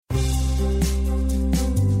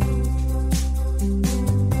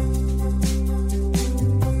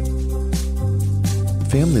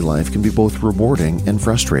family life can be both rewarding and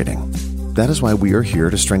frustrating. That is why we are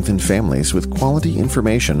here to strengthen families with quality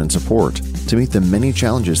information and support to meet the many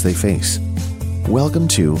challenges they face. Welcome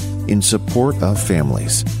to In Support of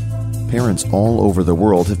Families. Parents all over the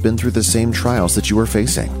world have been through the same trials that you are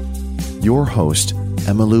facing. Your host,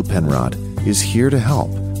 Emmylou Penrod, is here to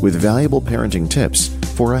help with valuable parenting tips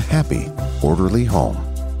for a happy, orderly home.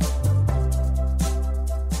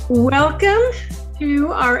 Welcome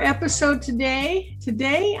to our episode today.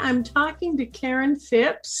 Today, I'm talking to Karen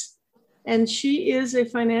Phipps, and she is a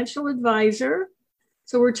financial advisor.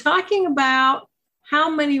 So we're talking about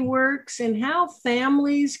how money works and how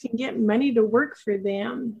families can get money to work for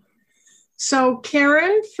them. So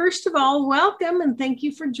Karen, first of all, welcome and thank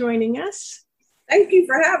you for joining us. Thank you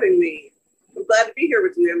for having me. I'm glad to be here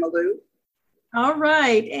with you, Emmylou. All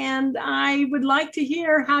right. And I would like to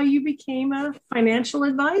hear how you became a financial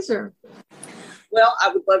advisor. Well, I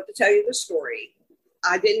would love to tell you the story.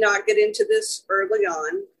 I did not get into this early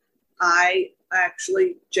on.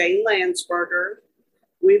 Jane Landsberger,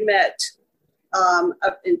 we met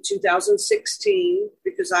up in 2016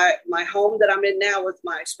 because my home that I'm in now with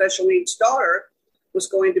my special needs daughter was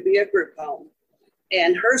going to be a group home.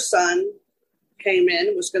 And her son came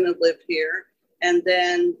in, was going to live here. And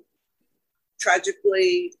then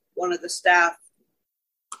tragically, one of the staff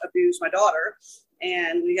abused my daughter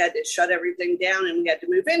and we had to shut everything down and we had to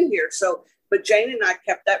move in here. But Jane and I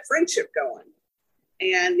kept that friendship going.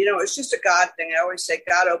 And, it's just a God thing. I always say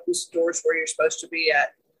God opens doors where you're supposed to be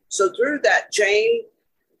at. So through that, Jane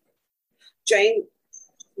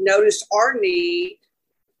noticed our need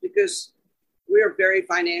because we are very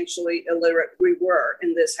financially illiterate. We were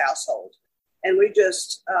in this household. And we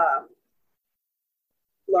just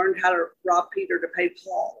learned how to rob Peter to pay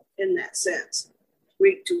Paul in that sense,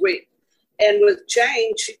 week to week. And with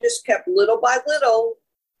Jane, she just kept little by little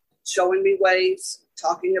showing me ways,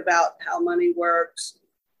 talking about how money works.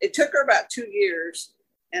 It took her about 2 years.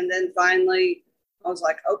 And then finally, I was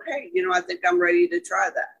like, okay, I think I'm ready to try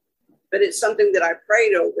that. But it's something that I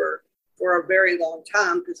prayed over for a very long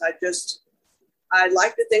time because I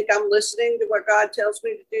like to think I'm listening to what God tells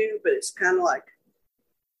me to do, but it's kind of like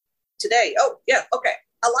today. Oh, yeah, okay.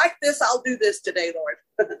 I like this. I'll do this today,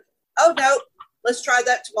 Lord. Oh, no, let's try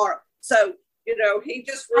that tomorrow. So, he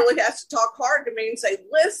just really has to talk hard to me and say,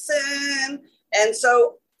 listen. And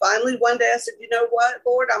so finally one day I said, you know what,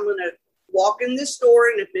 Lord, I'm going to walk in this door.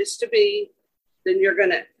 And if it's to be, then you're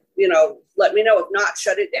going to, let me know. If not,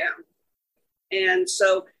 shut it down. And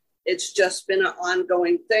so it's just been an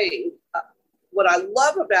ongoing thing. What I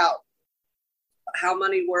love about how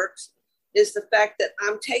money works is the fact that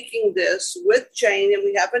I'm taking this with Jane and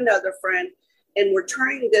we have another friend and we're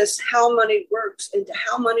turning this how money works into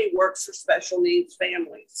how money works for special needs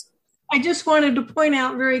families. I just wanted to point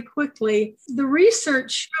out very quickly, the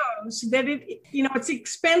research shows that it's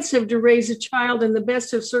expensive to raise a child in the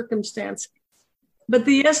best of circumstances, but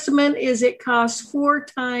the estimate is it costs 4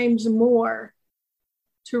 times more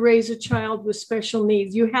to raise a child with special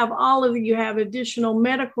needs. You have additional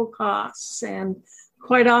medical costs, and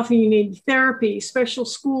quite often you need therapy, special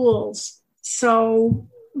schools. So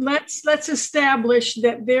let's establish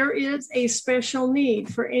that there is a special need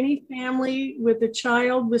for any family with a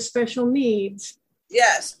child with special needs.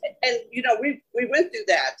 Yes. And, we went through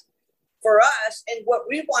that for us. And what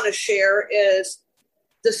we want to share is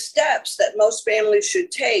the steps that most families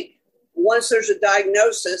should take once there's a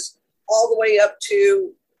diagnosis all the way up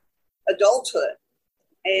to adulthood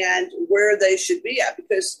and where they should be at.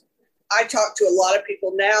 Because I talk to a lot of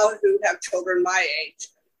people now who have children my age.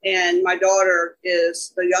 And my daughter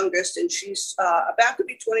is the youngest, and she's about to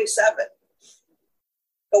be 27,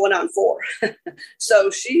 going on 4. So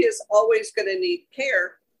she is always going to need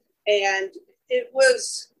care. And it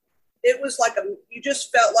was like you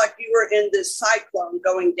just felt like you were in this cyclone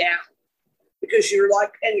going down because you're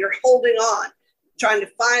holding on, trying to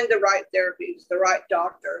find the right therapies, the right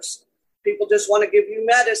doctors. People just want to give you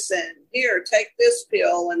medicine. Here, take this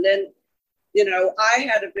pill. And then, I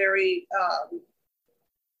had a very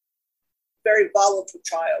volatile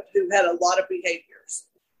child who had a lot of behaviors.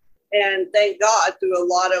 And thank God through a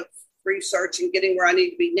lot of research and getting where I need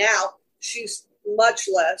to be now, she's much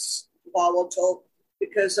less volatile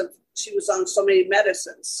because she was on so many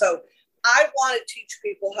medicines. So I want to teach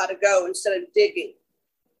people how to go instead of digging.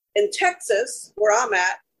 In Texas, where I'm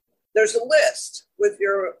at, there's a list with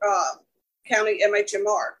your county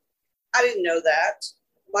MHMR. I didn't know that.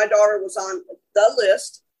 My daughter was on the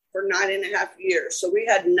list for 9.5 years. So we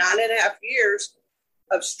had 9.5 years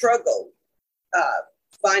of struggle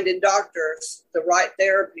finding doctors, the right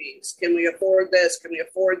therapies. Can we afford this? Can we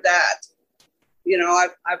afford that?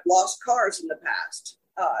 I've lost cars in the past.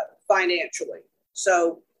 financially.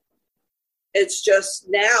 So it's just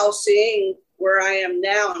now seeing where I am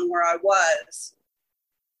now and where I was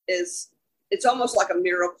it's almost like a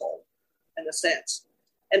miracle in a sense.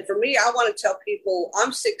 And for me, I want to tell people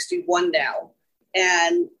I'm 61 now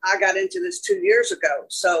and I got into this 2 years ago.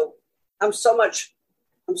 So I'm so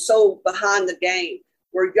behind the game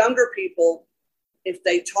where younger people, if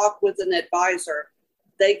they talk with an advisor,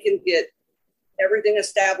 they can get everything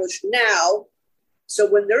established now. So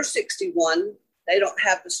when they're 61, they don't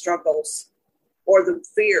have the struggles or the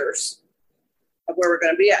fears of where we're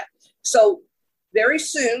going to be at. So very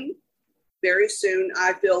soon,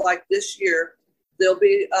 I feel like this year, there'll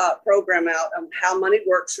be a program out on how money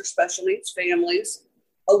works for special needs families,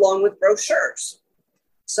 along with brochures.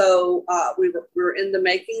 So we're in the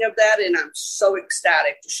making of that, and I'm so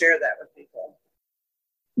ecstatic to share that with people.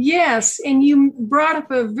 Yes, and you brought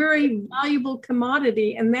up a very valuable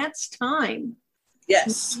commodity, and that's time.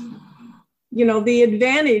 Yes. You know, the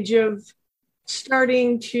advantage of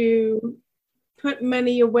starting to put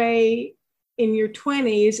money away in your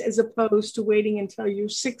 20s as opposed to waiting until your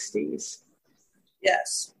 60s.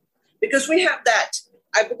 Yes, because we have that,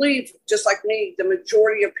 I believe, just like me, the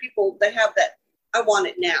majority of people, they have that, I want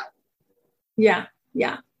it now. Yeah.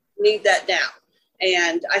 Need that now.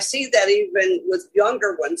 And I see that even with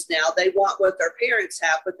younger ones now, they want what their parents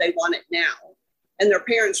have, but they want it now. And their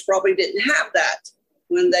parents probably didn't have that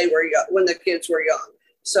when they were young, when the kids were young.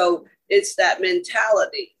 So it's that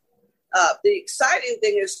mentality. The exciting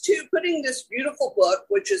thing is, too, putting this beautiful book,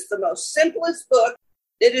 which is the most simplest book.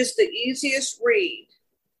 It is the easiest read.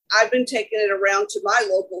 I've been taking it around to my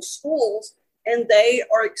local schools, and they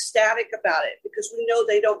are ecstatic about it because we know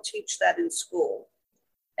they don't teach that in school.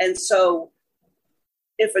 And so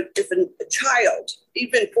if a child,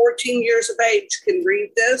 even 14 years of age, can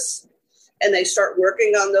read this and they start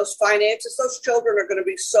working on those finances, those children are going to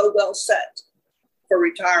be so well set for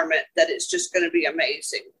retirement that it's just going to be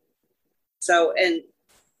amazing. So, and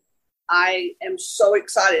I am so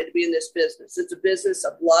excited to be in this business. It's a business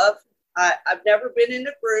of love. I've never been in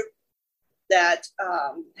a group that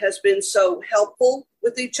has been so helpful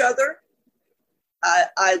with each other.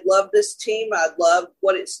 I love this team. I love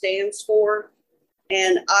what it stands for.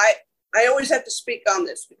 And I always have to speak on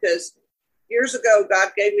this because years ago, God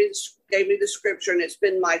gave me the scripture, and it's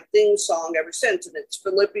been my theme song ever since. And it's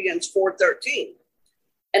Philippians 4:13.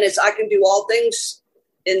 And it's, I can do all things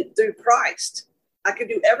through Christ. I can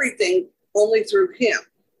do everything only through him.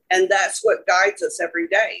 And that's what guides us every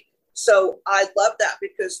day. So I love that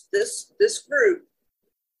because this group,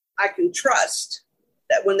 I can trust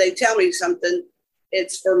that when they tell me something,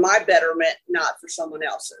 it's for my betterment, not for someone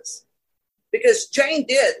else's. Because Jane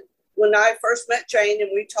did. When I first met Jane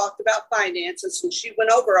and we talked about finances, and she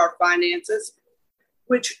went over our finances,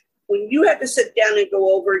 which when you have to sit down and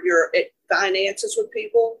go over your finances with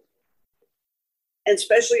people, and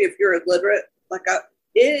especially if you're illiterate, like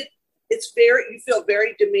it's very, you feel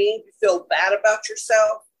very demeaned. You feel bad about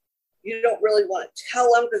yourself. You don't really want to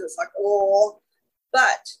tell them because it's like, oh,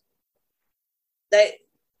 but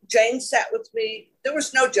Jane sat with me. There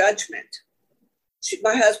was no judgment.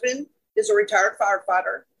 My husband is a retired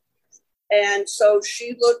firefighter. And so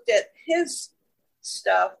she looked at his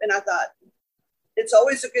stuff, and I thought, it's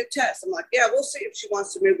always a good test. I'm like, yeah, we'll see if she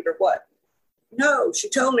wants to move it or what. No, she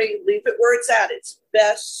told me, leave it where it's at. It's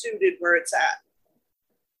best suited where it's at.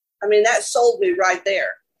 I mean, that sold me right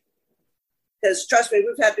there. Because trust me,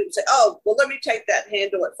 we've had people say, oh, well, let me take that,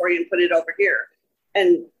 handle it for you and put it over here.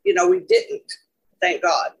 And, we didn't, thank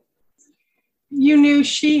God. You knew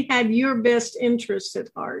she had your best interest at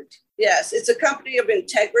heart. Yes, it's a company of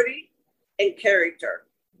integrity and character.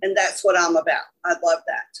 And that's what I'm about. I love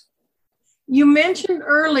that. You mentioned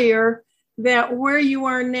earlier that where you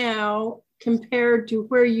are now compared to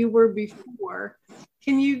where you were before.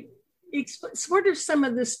 Can you explain what are some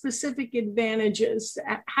of the specific advantages,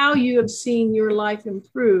 how you have seen your life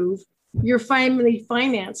improve, your family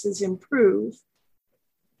finances improve?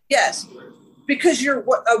 Yes, because you're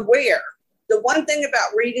aware. The one thing about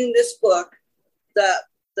reading this book,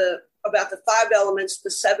 about the 5 elements,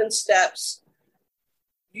 the 7 steps,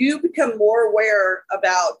 you become more aware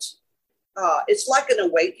about, it's like an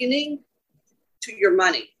awakening to your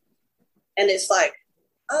money. And it's like,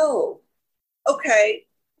 oh, okay,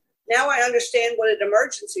 now I understand what an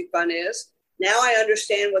emergency fund is. Now I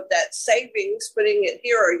understand what that savings, putting it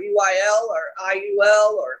here, or UIL or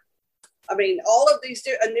IUL, or, I mean, all of these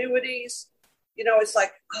annuities, it's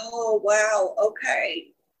like, oh, wow, okay.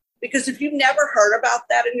 Because if you've never heard about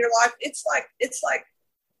that in your life, it's like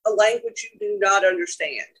a language you do not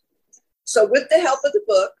understand. So with the help of the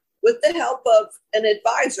book, with the help of an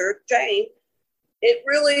advisor, Jane, it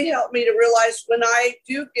really helped me to realize when I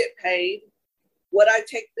do get paid, what I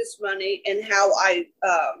take this money and how I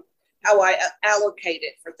allocate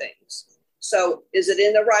it for things. So is it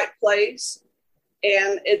in the right place?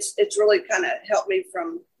 And it's really kind of helped me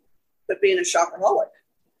from being a shopaholic.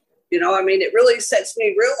 It really sets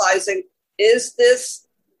me realizing, is this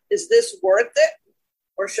worth it,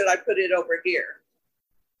 or should I put it over here?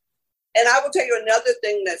 And I will tell you another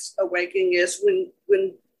thing that's awakening is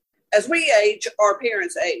when as we age, our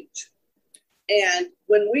parents age. And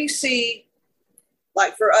when we see,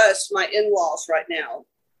 like for us, my in-laws right now,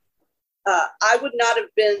 I would not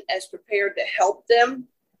have been as prepared to help them.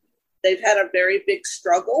 They've had a very big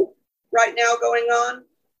struggle right now going on.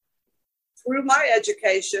 Through my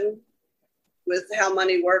education with how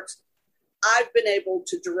money works, I've been able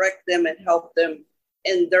to direct them and help them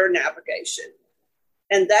in their navigation.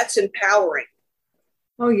 And that's empowering.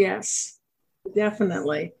 Oh, yes,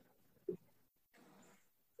 definitely.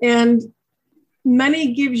 And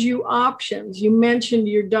money gives you options. You mentioned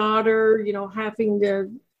your daughter, having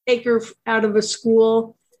to take her out of a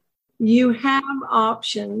school. You have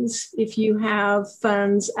options if you have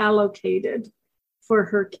funds allocated for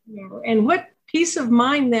her care. And what peace of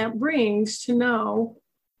mind that brings to know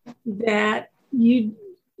that you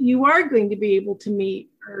are going to be able to meet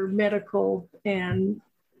her medical and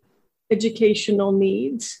educational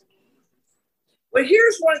needs. Well,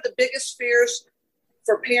 here's one of the biggest fears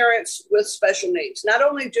for parents with special needs, not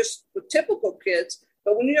only just with typical kids,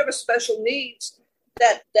 but when you have a special needs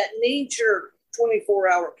that needs your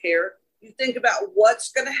 24-hour care, you think about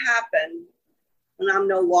what's going to happen when I'm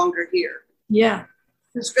no longer here. Yeah.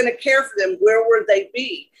 Who's going to care for them? Where would they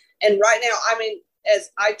be? And right now,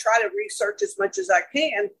 as I try to research as much as I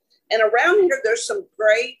can, and around here, there's some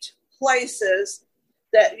great places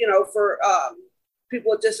that, for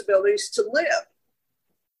people with disabilities to live.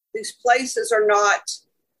 These places are not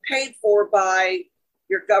paid for by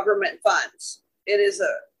your government funds. It is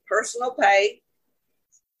a personal pay.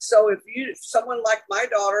 So if someone like my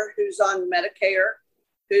daughter who's on Medicare,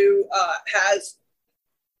 who has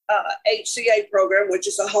HCA program, which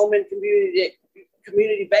is a home and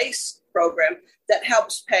community-based program that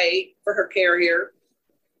helps pay for her care here.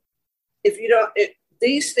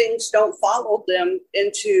 These things don't follow them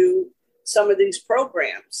into some of these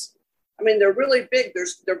programs. They're really big.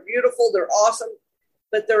 They're beautiful. They're awesome,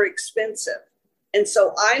 but they're expensive. And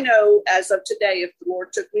so I know as of today, if the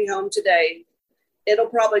Lord took me home today, it'll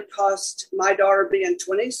probably cost my daughter being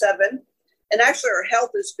 27. And actually her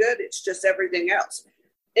health is good. It's just everything else.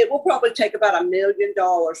 It will probably take about $1 million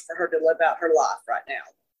for her to live out her life right now.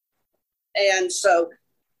 And so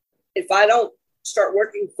if I don't start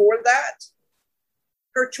working for that,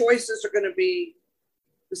 her choices are going to be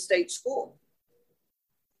the state school.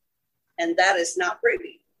 And that is not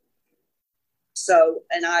pretty. So,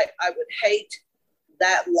 and I would hate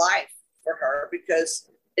that life for her because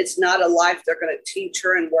it's not a life they're going to teach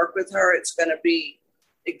her and work with her. It's going to be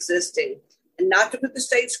existing. And not to put the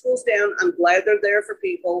state schools down. I'm glad they're there for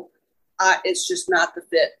people. It's just not the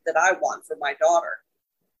fit that I want for my daughter.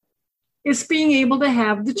 It's being able to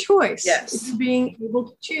have the choice. Yes. It's being able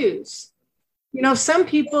to choose. Some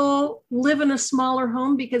people live in a smaller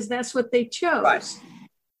home because that's what they chose. Right.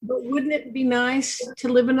 But wouldn't it be nice to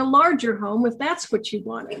live in a larger home if that's what you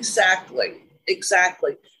wanted? Exactly.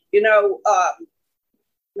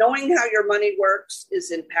 Knowing how your money works is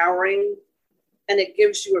empowering, and it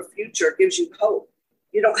gives you a future, it gives you hope.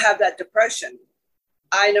 You don't have that depression.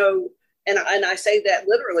 I know, and I say that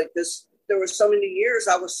literally because there were so many years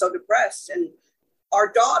I was so depressed. And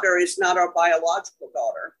our daughter is not our biological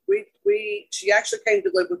daughter. She actually came to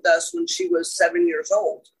live with us when she was 7 years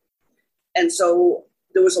old. And so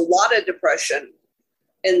there was a lot of depression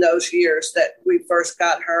in those years that we first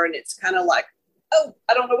got her. And it's kind of like, oh,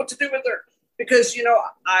 I don't know what to do with her. Because,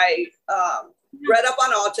 I read up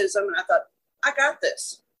on autism and I thought, I got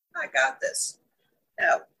this.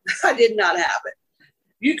 No, I did not have it.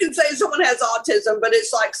 You can say someone has autism, but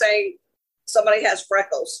it's like saying somebody has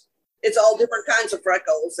freckles. It's all different kinds of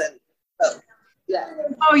freckles. And yeah.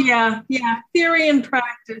 Oh, yeah. Yeah. Theory and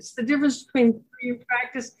practice, the difference between theory and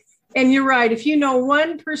practice. And you're right. If you know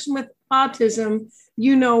one person with autism,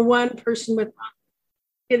 you know one person with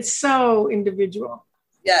autism. It's so individual.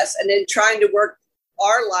 Yes. And then trying to work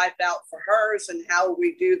our life out for hers and how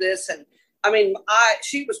we do this. And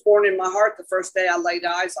she was born in my heart the first day I laid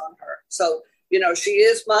eyes on her. So, she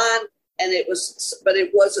is mine, and it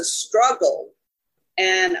was a struggle.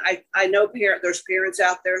 And I know there's parents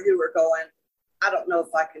out there who are going, I don't know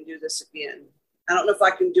if I can do this again. I don't know if I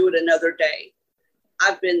can do it another day.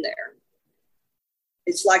 I've been there.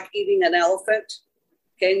 It's like eating an elephant.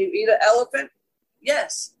 Can you eat an elephant?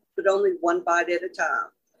 Yes, but only one bite at a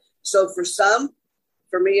time. So for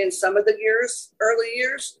me in some of the early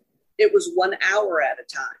years, it was 1 hour at a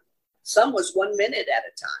time. Some was 1 minute at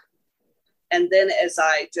a time. And then as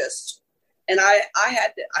I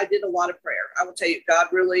did a lot of prayer. I will tell you, God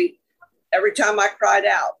really, every time I cried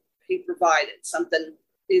out, he provided something,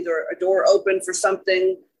 either a door open for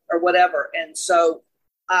something or whatever. And so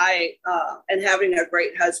and having a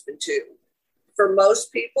great husband too. For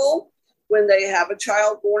most people, when they have a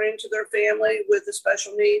child born into their family with the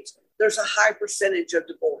special needs, there's a high percentage of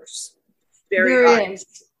divorce. Very high. Is.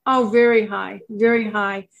 Oh, very high, very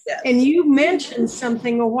high. Yes. And you mentioned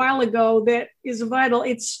something a while ago that is vital.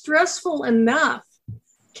 It's stressful enough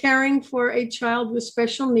caring for a child with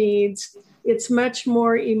special needs. It's much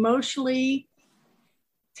more emotionally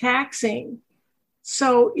taxing.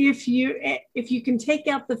 So if you can take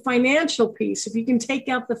out the financial piece, if you can take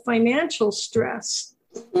out the financial stress,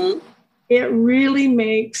 it really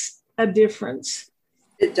makes a difference.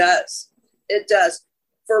 It does. It does.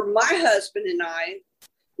 For my husband and I,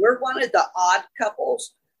 we're one of the odd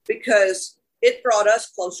couples because it brought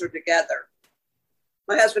us closer together.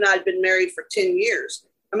 My husband and I had been married for 10 years.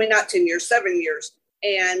 I mean, not 10 years, 7 years.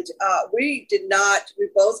 And we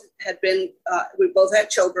both had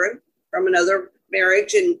children from another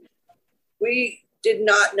marriage, and we did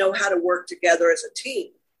not know how to work together as a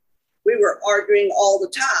team. We were arguing all the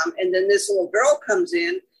time. And then this little girl comes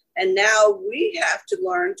in, and now we have to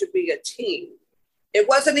learn to be a team. It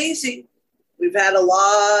wasn't easy. We've had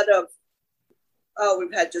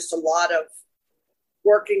just a lot of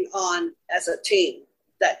working on as a team,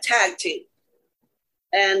 that tag team.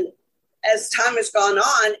 And as time has gone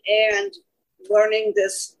on and learning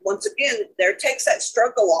this, once again, there takes that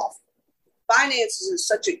struggle off. Finances is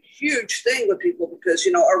such a huge thing with people because,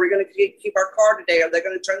 are we going to keep our car today? Are they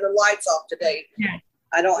going to turn the lights off today? Yeah.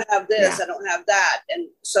 I don't have this. Yeah. I don't have that. And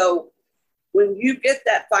so when you get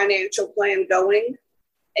that financial plan going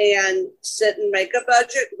and sit and make a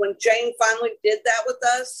budget, when Jane finally did that with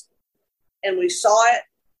us and we saw it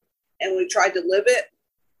and we tried to live it,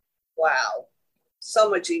 wow, so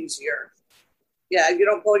much easier. Yeah, you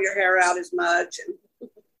don't pull your hair out as much.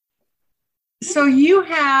 So you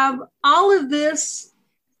have all of this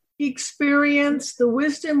experience, the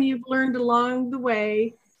wisdom you've learned along the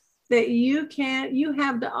way that you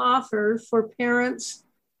have to offer for parents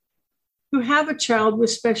who have a child with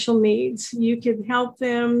special needs. You can help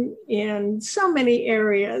them in so many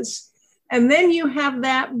areas. And then you have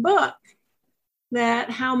that book, that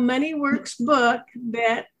How Money Works book,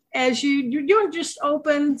 that as you don't just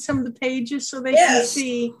open some of the pages so they can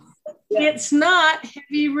see, it's not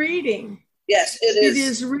heavy reading. Yes, it is. It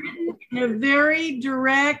is written in a very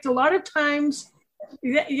direct, a lot of times,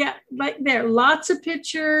 like there are lots of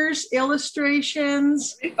pictures,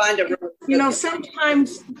 illustrations. We find it really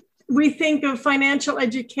sometimes we think of financial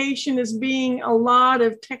education as being a lot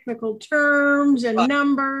of technical terms and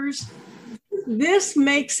numbers. This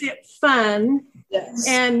makes it fun. Yes.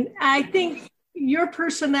 And I think your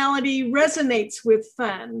personality resonates with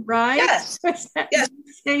fun, right? Yes. Yes.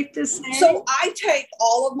 Safe to say. So I take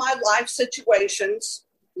all of my life situations,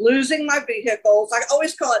 losing my vehicles. I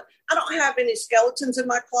always call it, I don't have any skeletons in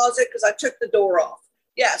my closet because I took the door off.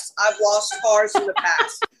 Yes, I've lost cars in the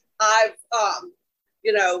past. I've,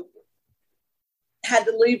 had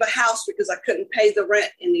to leave a house because I couldn't pay the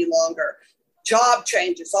rent any longer. Job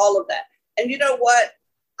changes, all of that. And you know what?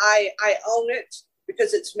 I own it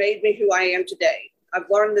because it's made me who I am today. I've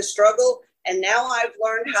learned the struggle, and now I've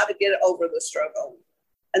learned how to get over the struggle.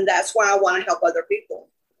 And that's why I want to help other people.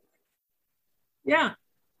 Yeah.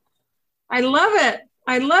 I love it.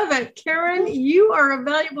 I love it. Karen, you are a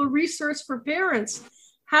valuable resource for parents.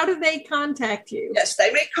 How do they contact you? Yes,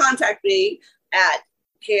 they may contact me at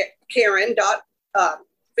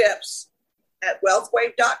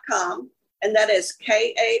karen.phipps@wealthwave.com. And that is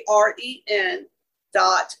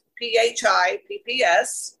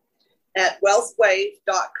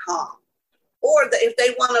KAREN.PHIPPS@wealthwave.com. Or if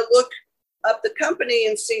they want to look up the company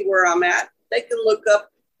and see where I'm at, they can look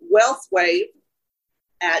up WealthWave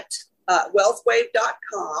at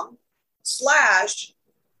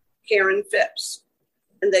wealthwave.com/Karen Phipps.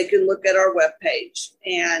 And they can look at our webpage.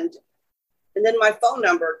 And then my phone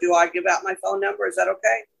number. Do I give out my phone number? Is that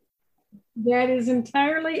okay? That is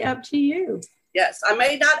entirely up to you. Yes, I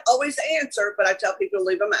may not always answer, but I tell people to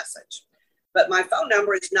leave a message. But my phone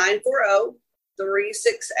number is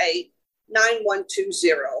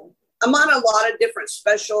 940-368-9120. I'm on a lot of different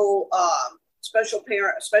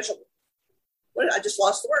I just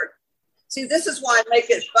lost the word. See, this is why I make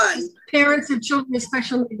it fun. Parents of children with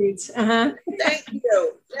special needs. Uh-huh. Thank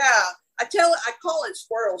you. Yeah. I call it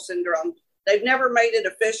squirrel syndrome. They've never made it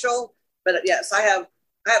official, but yes, I have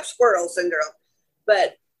squirrel syndrome.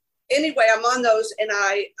 But anyway, I'm on those, and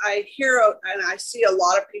I hear and I see a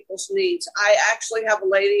lot of people's needs. I actually have a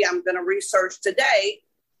lady I'm going to research today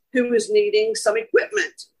who is needing some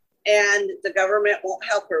equipment, and the government won't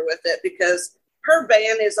help her with it because her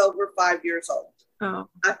van is over 5 years old. Oh.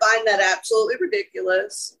 I find that absolutely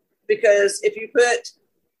ridiculous, because if you put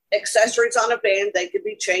accessories on a van, they could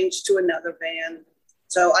be changed to another van.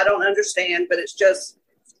 So I don't understand, but it's just,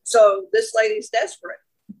 so this lady's desperate.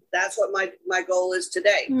 That's what my goal is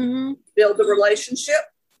today. Mm-hmm. Build a relationship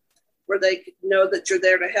where they know that you're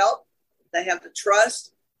there to help. They have the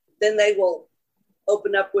trust. Then they will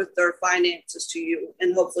open up with their finances to you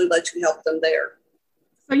and hopefully let you help them there.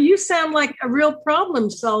 So you sound like a real problem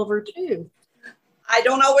solver too. I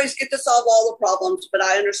don't always get to solve all the problems, but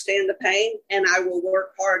I understand the pain, and I will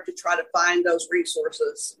work hard to try to find those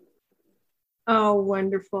resources. Oh,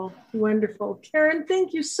 wonderful. Wonderful. Karen,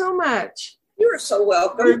 thank you so much. You are so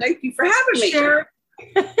welcome. Thank you for having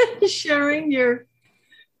me. Sharing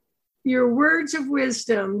your words of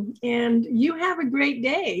wisdom, and you have a great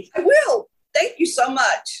day. I will. Thank you so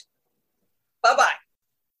much. Bye-bye.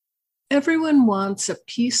 Everyone wants a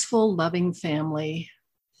peaceful, loving family.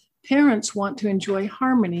 Parents want to enjoy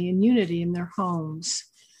harmony and unity in their homes.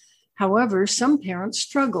 However, some parents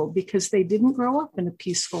struggle because they didn't grow up in a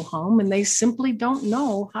peaceful home and they simply don't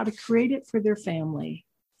know how to create it for their family.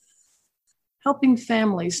 Helping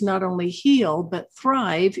families not only heal but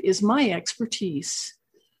thrive is my expertise.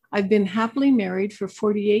 I've been happily married for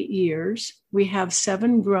 48 years. We have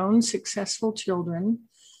 7 grown, successful children.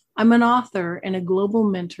 I'm an author and a global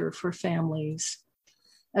mentor for families.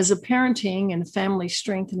 As a parenting and family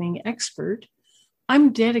strengthening expert,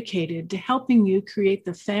 I'm dedicated to helping you create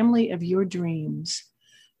the family of your dreams.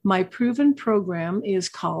 My proven program is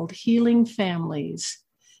called Healing Families.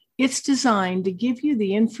 It's designed to give you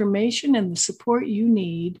the information and the support you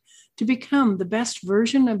need to become the best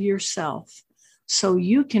version of yourself so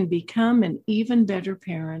you can become an even better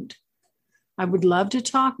parent. I would love to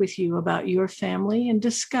talk with you about your family and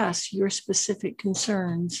discuss your specific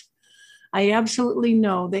concerns. I absolutely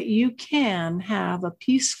know that you can have a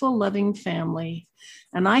peaceful, loving family,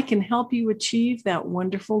 and I can help you achieve that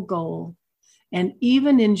wonderful goal and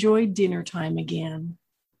even enjoy dinner time again.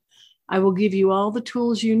 I will give you all the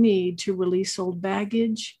tools you need to release old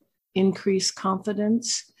baggage, increase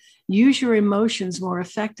confidence, use your emotions more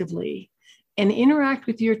effectively, and interact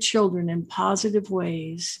with your children in positive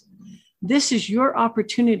ways. This is your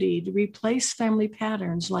opportunity to replace family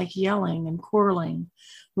patterns like yelling and quarreling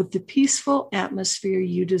with the peaceful atmosphere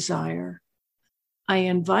you desire. I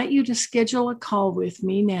invite you to schedule a call with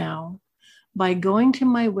me now by going to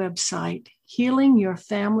my website,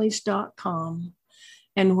 healingyourfamilies.com.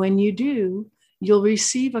 And when you do, you'll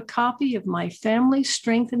receive a copy of my family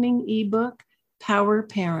strengthening ebook, Power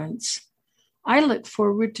Parents. I look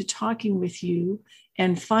forward to talking with you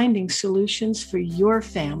and finding solutions for your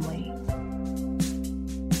family.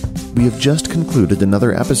 We have just concluded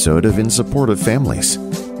another episode of In Support of Families.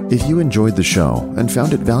 If you enjoyed the show and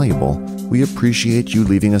found it valuable, we appreciate you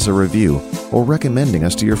leaving us a review or recommending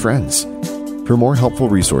us to your friends. For more helpful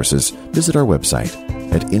resources, visit our website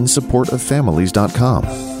at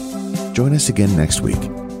insupportoffamilies.com. Join us again next week,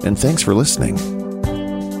 and thanks for listening.